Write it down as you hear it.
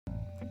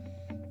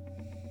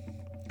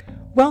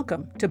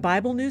Welcome to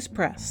Bible News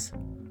Press.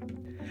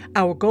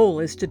 Our goal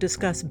is to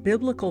discuss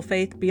biblical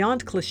faith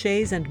beyond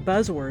cliches and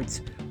buzzwords,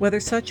 whether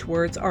such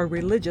words are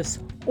religious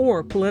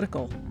or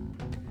political.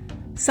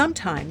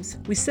 Sometimes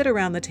we sit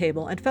around the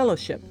table and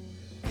fellowship.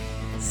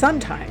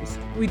 Sometimes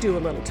we do a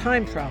little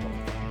time travel.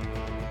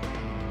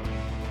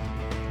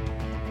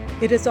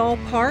 It is all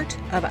part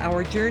of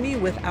our journey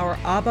with our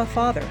Abba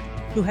Father,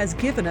 who has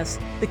given us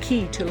the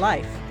key to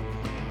life.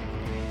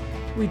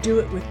 We do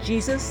it with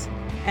Jesus,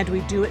 and we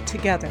do it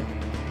together.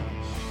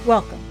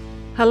 Welcome.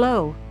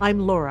 Hello, I'm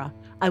Laura.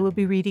 I will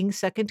be reading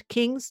 2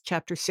 Kings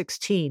chapter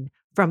 16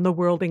 from the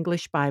World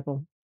English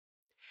Bible.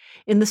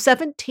 In the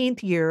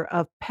 17th year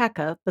of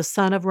Pekah, the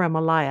son of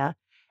Remaliah,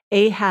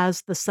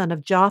 Ahaz, the son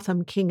of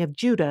Jotham, king of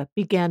Judah,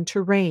 began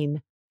to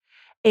reign.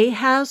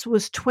 Ahaz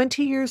was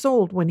 20 years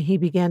old when he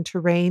began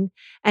to reign,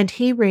 and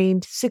he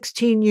reigned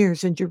 16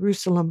 years in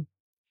Jerusalem.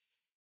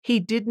 He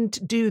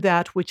didn't do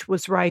that which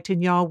was right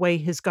in Yahweh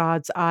his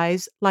God's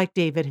eyes, like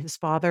David his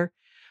father,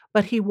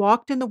 but he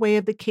walked in the way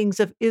of the kings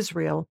of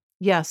Israel,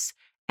 yes,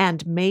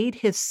 and made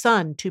his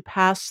son to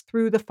pass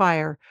through the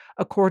fire,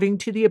 according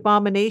to the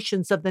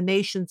abominations of the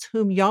nations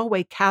whom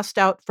Yahweh cast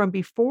out from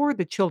before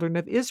the children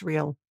of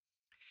Israel.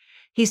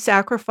 He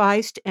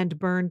sacrificed and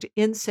burned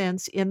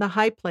incense in the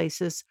high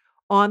places,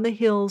 on the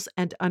hills,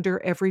 and under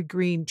every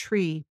green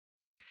tree.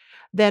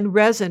 Then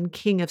Rezin,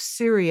 king of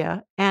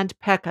Syria, and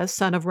Pekah,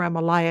 son of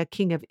Remaliah,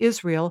 king of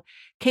Israel,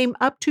 came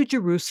up to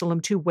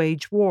Jerusalem to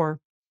wage war.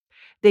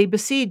 They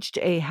besieged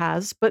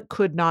Ahaz, but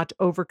could not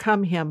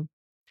overcome him.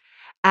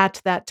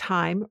 At that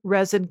time,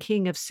 Rezin,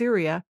 king of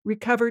Syria,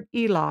 recovered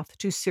Eloth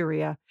to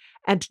Syria,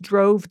 and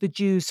drove the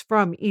Jews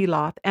from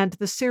Eloth, and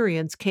the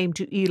Syrians came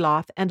to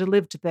Eloth and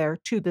lived there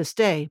to this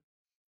day.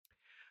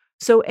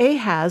 So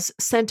Ahaz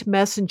sent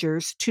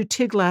messengers to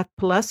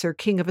Tiglath-Pileser,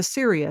 king of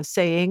Assyria,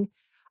 saying,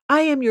 I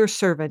am your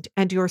servant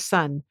and your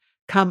son.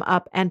 Come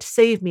up and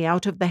save me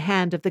out of the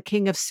hand of the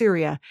king of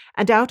Syria,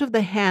 and out of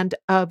the hand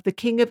of the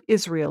king of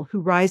Israel,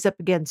 who rise up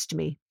against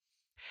me.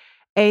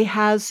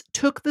 Ahaz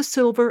took the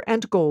silver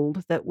and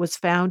gold that was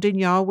found in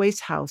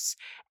Yahweh's house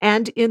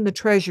and in the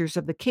treasures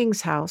of the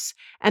king's house,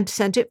 and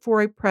sent it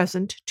for a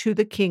present to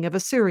the king of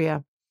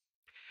Assyria.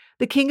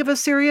 The king of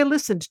Assyria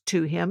listened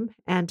to him,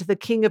 and the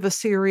king of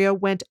Assyria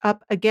went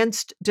up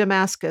against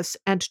Damascus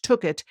and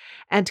took it,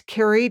 and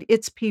carried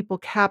its people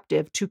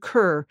captive to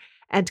Kir,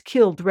 and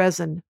killed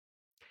Rezin.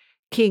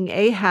 King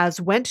Ahaz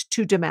went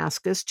to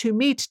Damascus to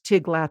meet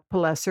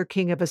Tiglath-Pileser,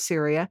 king of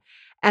Assyria,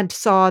 and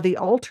saw the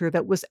altar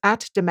that was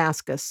at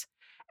Damascus.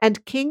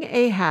 And King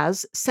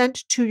Ahaz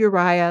sent to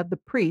Uriah the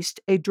priest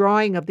a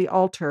drawing of the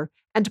altar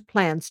and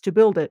plans to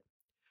build it.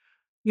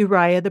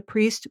 Uriah the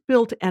priest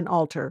built an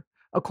altar,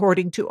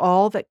 according to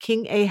all that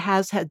King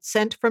Ahaz had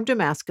sent from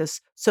Damascus,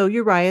 so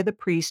Uriah the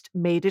priest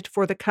made it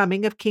for the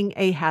coming of King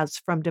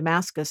Ahaz from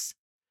Damascus.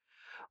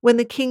 When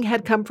the king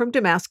had come from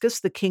Damascus,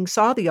 the king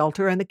saw the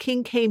altar, and the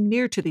king came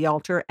near to the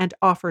altar and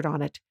offered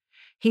on it.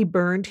 He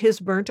burned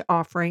his burnt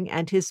offering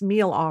and his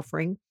meal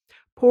offering,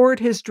 poured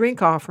his drink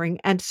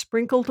offering, and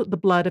sprinkled the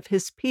blood of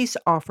his peace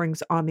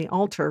offerings on the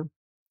altar.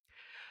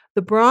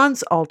 The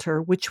bronze altar,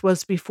 which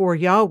was before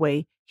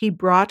Yahweh, he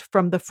brought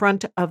from the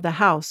front of the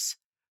house,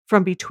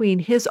 from between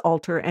his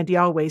altar and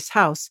Yahweh's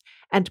house,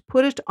 and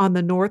put it on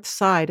the north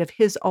side of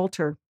his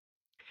altar.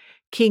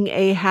 King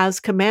Ahaz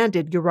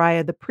commanded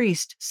Uriah the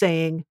priest,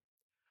 saying,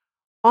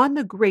 On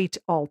the great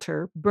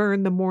altar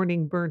burn the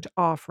morning burnt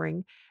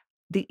offering,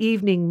 the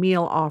evening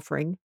meal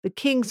offering, the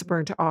king's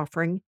burnt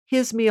offering,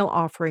 his meal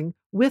offering,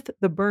 with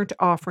the burnt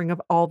offering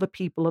of all the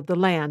people of the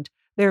land,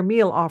 their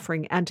meal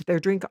offering and their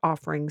drink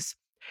offerings,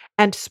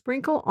 and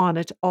sprinkle on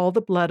it all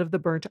the blood of the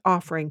burnt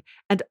offering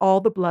and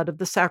all the blood of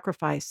the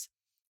sacrifice.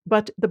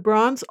 But the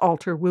bronze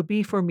altar will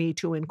be for me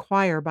to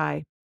inquire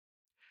by.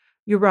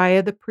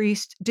 Uriah the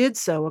priest did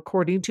so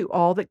according to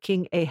all that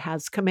King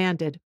Ahaz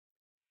commanded.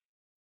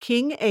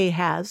 King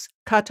Ahaz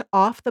cut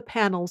off the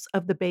panels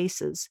of the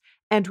bases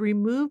and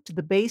removed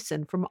the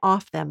basin from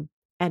off them,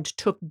 and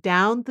took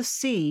down the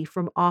sea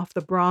from off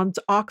the bronze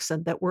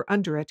oxen that were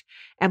under it,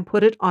 and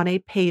put it on a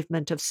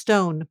pavement of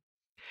stone.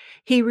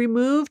 He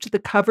removed the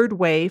covered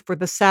way for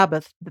the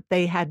Sabbath that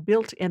they had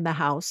built in the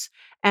house,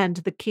 and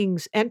the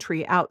king's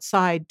entry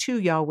outside to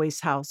Yahweh's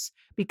house,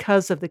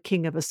 because of the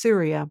king of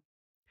Assyria.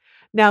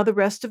 Now the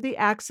rest of the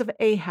acts of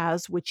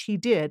Ahaz which he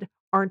did,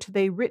 aren't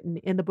they written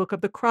in the book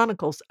of the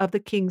Chronicles of the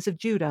kings of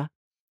Judah?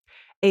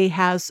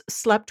 Ahaz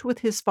slept with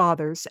his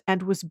fathers,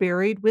 and was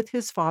buried with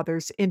his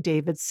fathers in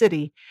David's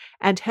city,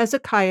 and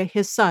Hezekiah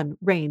his son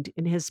reigned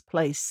in his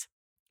place.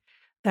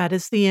 That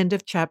is the end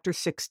of chapter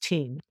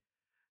 16.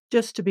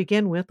 Just to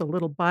begin with, a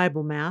little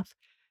Bible math.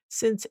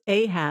 Since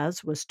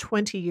Ahaz was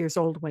 20 years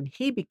old when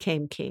he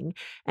became king,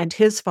 and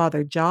his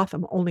father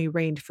Jotham only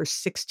reigned for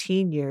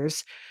 16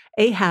 years,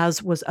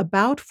 Ahaz was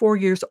about 4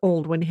 years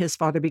old when his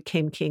father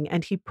became king,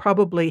 and he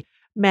probably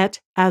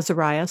met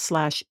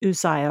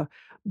Azariah/Uzziah,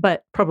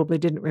 but probably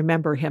didn't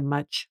remember him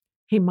much.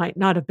 He might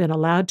not have been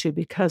allowed to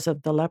because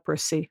of the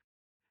leprosy.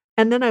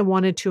 And then I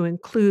wanted to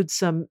include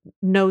some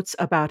notes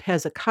about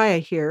Hezekiah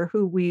here,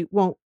 who we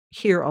won't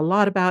hear a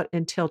lot about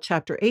until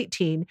chapter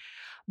 18.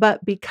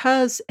 But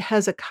because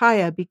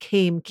Hezekiah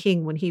became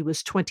king when he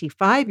was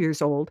 25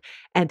 years old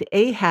and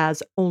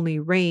Ahaz only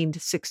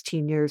reigned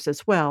 16 years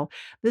as well,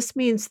 this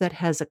means that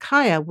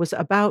Hezekiah was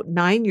about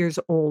 9 years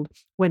old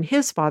when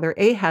his father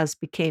Ahaz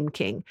became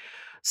king.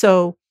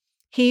 So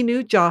he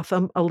knew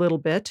Jotham a little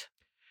bit,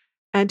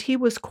 and he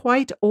was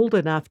quite old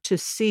enough to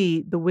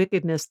see the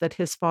wickedness that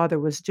his father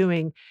was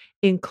doing,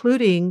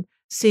 including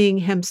seeing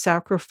him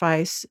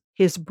sacrifice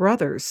his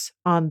brothers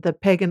on the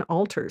pagan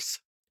altars.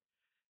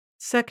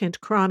 Second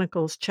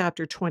Chronicles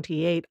chapter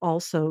 28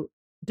 also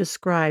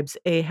describes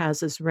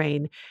Ahaz's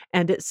reign,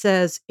 and it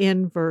says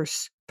in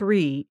verse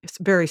 3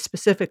 very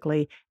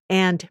specifically,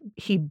 and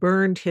he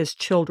burned his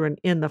children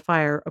in the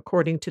fire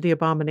according to the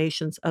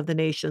abominations of the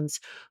nations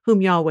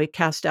whom Yahweh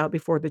cast out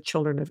before the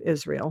children of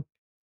Israel.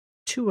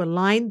 To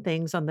align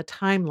things on the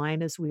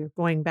timeline as we are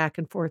going back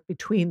and forth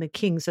between the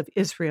kings of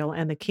Israel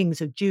and the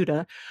kings of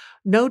Judah,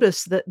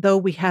 notice that though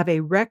we have a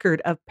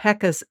record of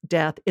Pekah's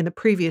death in the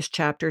previous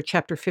chapter,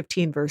 chapter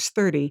 15, verse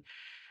 30,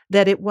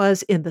 that it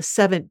was in the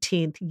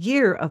 17th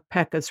year of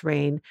Pekah's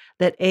reign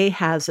that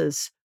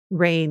Ahaz's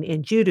reign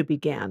in Judah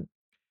began.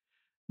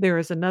 There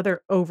is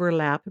another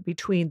overlap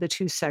between the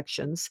two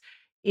sections.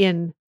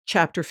 In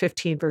chapter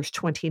 15, verse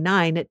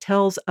 29, it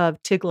tells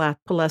of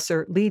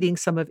Tiglath-Pileser leading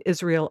some of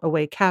Israel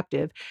away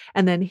captive.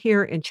 And then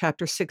here in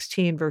chapter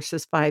 16,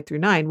 verses 5 through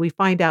 9, we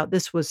find out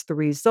this was the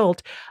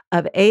result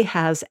of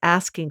Ahaz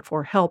asking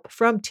for help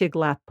from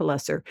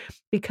Tiglath-Pileser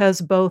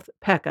because both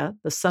Pekah,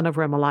 the son of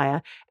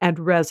Remaliah, and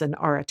Rezin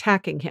are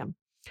attacking him.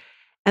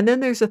 And then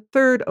there's a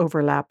third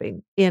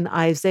overlapping in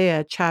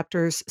Isaiah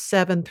chapters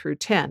 7 through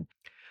 10.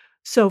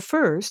 So,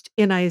 first,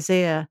 in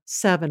Isaiah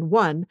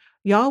 7:1,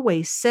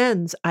 Yahweh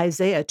sends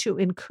Isaiah to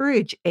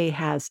encourage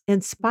Ahaz in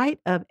spite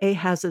of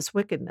Ahaz's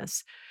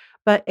wickedness.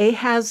 But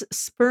Ahaz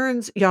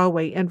spurns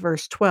Yahweh in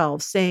verse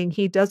 12, saying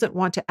he doesn't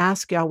want to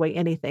ask Yahweh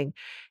anything.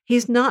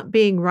 He's not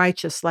being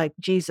righteous like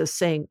Jesus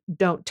saying,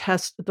 "Don't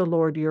test the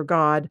Lord your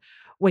God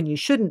when you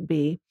shouldn't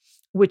be,"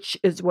 which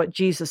is what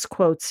Jesus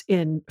quotes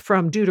in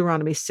from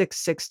Deuteronomy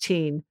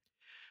 6:16.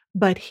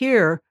 But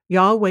here,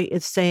 Yahweh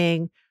is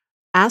saying,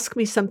 ask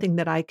me something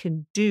that I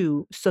can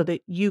do so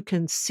that you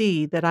can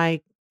see that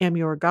I am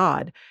your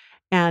God.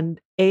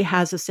 And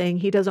Ahaz is saying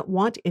he doesn't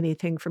want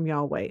anything from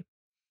Yahweh.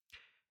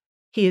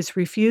 He is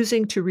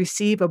refusing to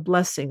receive a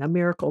blessing, a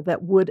miracle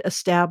that would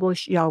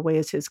establish Yahweh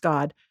as his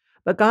God.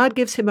 But God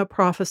gives him a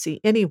prophecy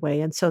anyway.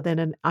 And so then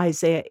in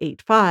Isaiah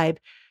 8:5,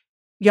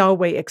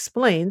 Yahweh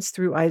explains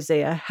through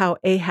Isaiah how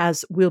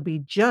Ahaz will be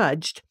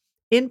judged,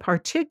 in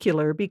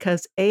particular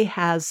because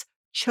Ahaz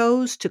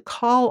chose to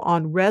call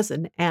on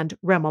Rezin and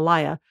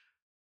Remaliah,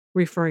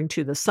 referring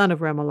to the son of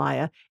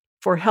Remaliah,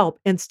 for help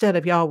instead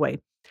of Yahweh.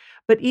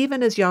 But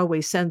even as Yahweh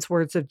sends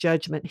words of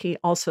judgment, he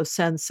also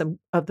sends some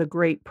of the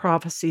great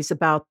prophecies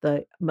about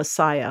the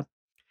Messiah.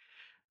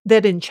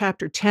 That in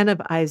chapter 10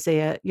 of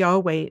Isaiah,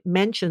 Yahweh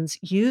mentions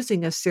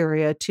using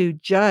Assyria to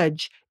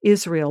judge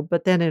Israel,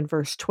 but then in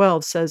verse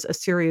 12 says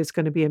Assyria is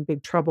going to be in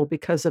big trouble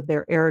because of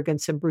their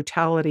arrogance and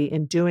brutality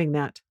in doing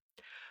that.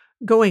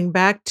 Going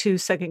back to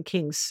Second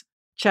Kings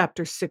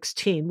chapter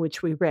 16,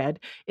 which we read,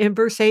 in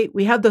verse 8,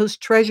 we have those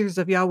treasures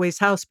of Yahweh's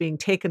house being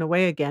taken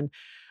away again.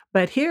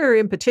 But here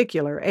in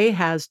particular,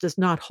 Ahaz does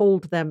not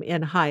hold them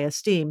in high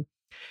esteem.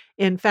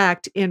 In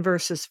fact, in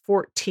verses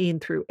 14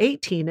 through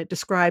 18, it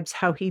describes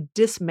how he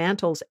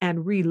dismantles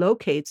and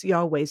relocates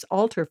Yahweh's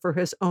altar for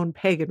his own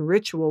pagan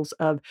rituals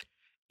of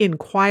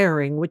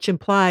inquiring, which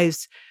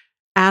implies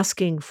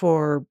asking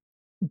for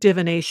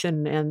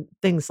divination and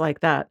things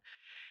like that.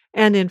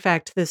 And in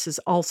fact, this is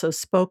also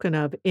spoken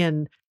of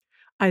in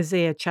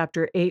Isaiah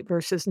chapter 8,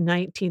 verses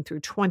 19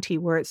 through 20,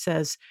 where it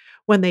says,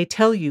 when they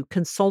tell you,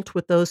 consult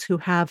with those who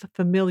have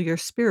familiar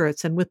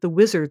spirits and with the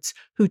wizards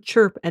who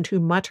chirp and who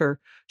mutter.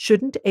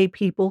 Shouldn't a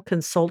people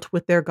consult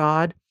with their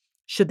God?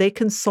 Should they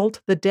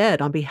consult the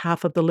dead on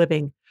behalf of the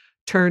living?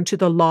 Turn to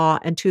the law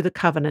and to the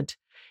covenant.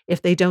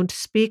 If they don't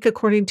speak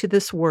according to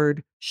this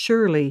word,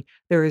 surely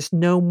there is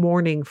no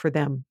mourning for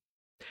them.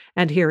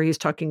 And here he's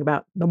talking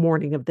about the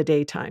mourning of the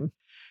daytime.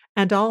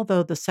 And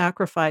although the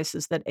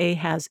sacrifices that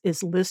Ahaz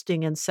is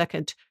listing in 2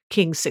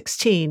 Kings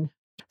 16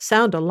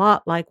 sound a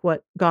lot like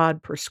what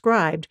God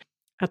prescribed,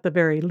 at the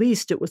very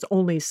least, it was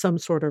only some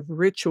sort of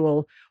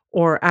ritual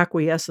or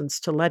acquiescence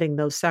to letting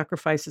those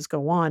sacrifices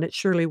go on. It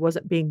surely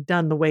wasn't being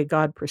done the way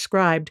God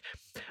prescribed.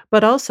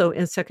 But also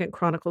in 2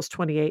 Chronicles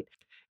 28,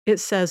 it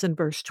says in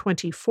verse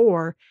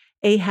 24,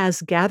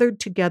 Ahaz gathered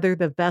together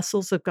the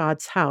vessels of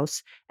God's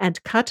house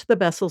and cut the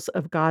vessels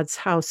of God's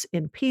house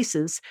in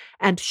pieces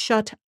and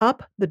shut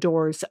up the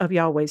doors of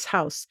Yahweh's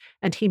house.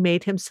 And he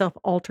made himself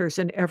altars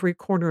in every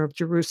corner of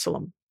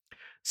Jerusalem.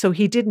 So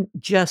he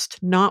didn't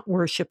just not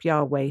worship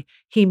Yahweh,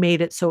 he made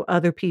it so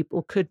other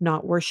people could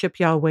not worship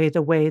Yahweh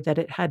the way that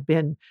it had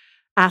been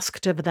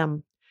asked of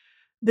them.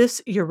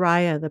 This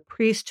Uriah, the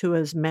priest who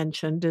is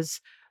mentioned, is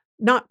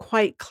not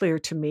quite clear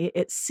to me.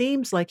 It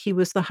seems like he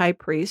was the high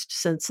priest,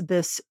 since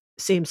this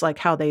seems like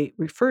how they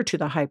refer to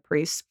the high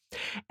priest.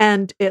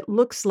 And it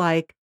looks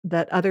like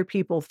that other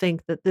people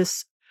think that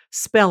this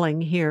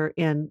spelling here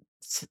in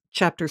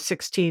chapter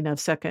 16 of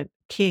Second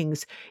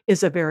Kings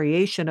is a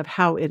variation of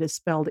how it is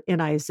spelled in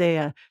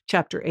Isaiah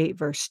chapter 8,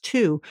 verse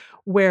 2,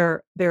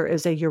 where there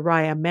is a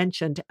Uriah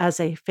mentioned as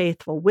a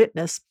faithful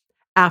witness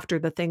after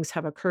the things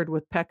have occurred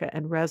with Pekah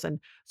and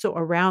Rezin. So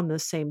around the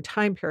same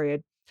time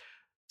period.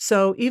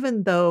 So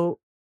even though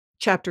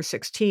chapter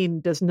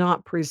 16 does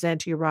not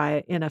present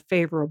Uriah in a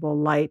favorable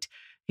light,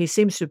 he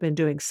seems to have been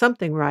doing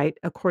something right,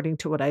 according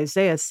to what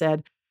Isaiah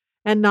said.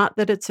 And not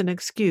that it's an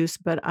excuse,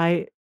 but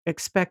I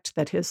expect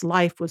that his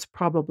life was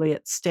probably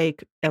at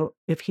stake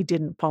if he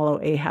didn't follow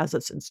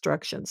Ahaz's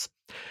instructions.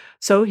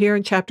 So here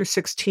in chapter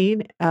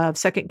 16 of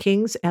Second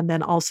Kings, and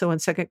then also in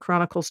Second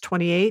Chronicles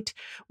 28,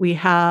 we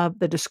have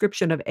the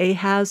description of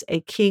Ahaz, a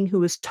king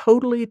who is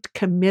totally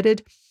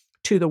committed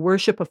to the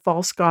worship of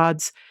false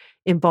gods,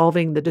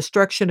 involving the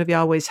destruction of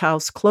Yahweh's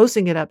house,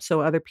 closing it up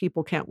so other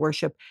people can't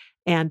worship,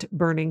 and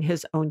burning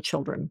his own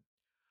children.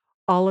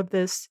 All of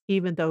this,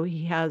 even though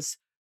he has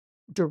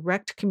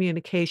direct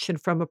communication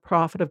from a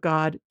prophet of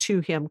God to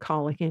him,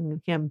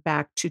 calling him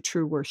back to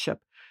true worship.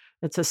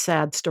 It's a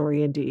sad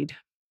story indeed.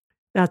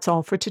 That's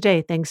all for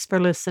today. Thanks for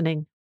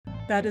listening.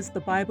 That is the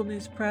Bible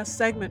News Press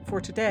segment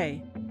for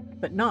today,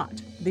 but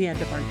not the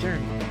end of our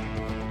journey.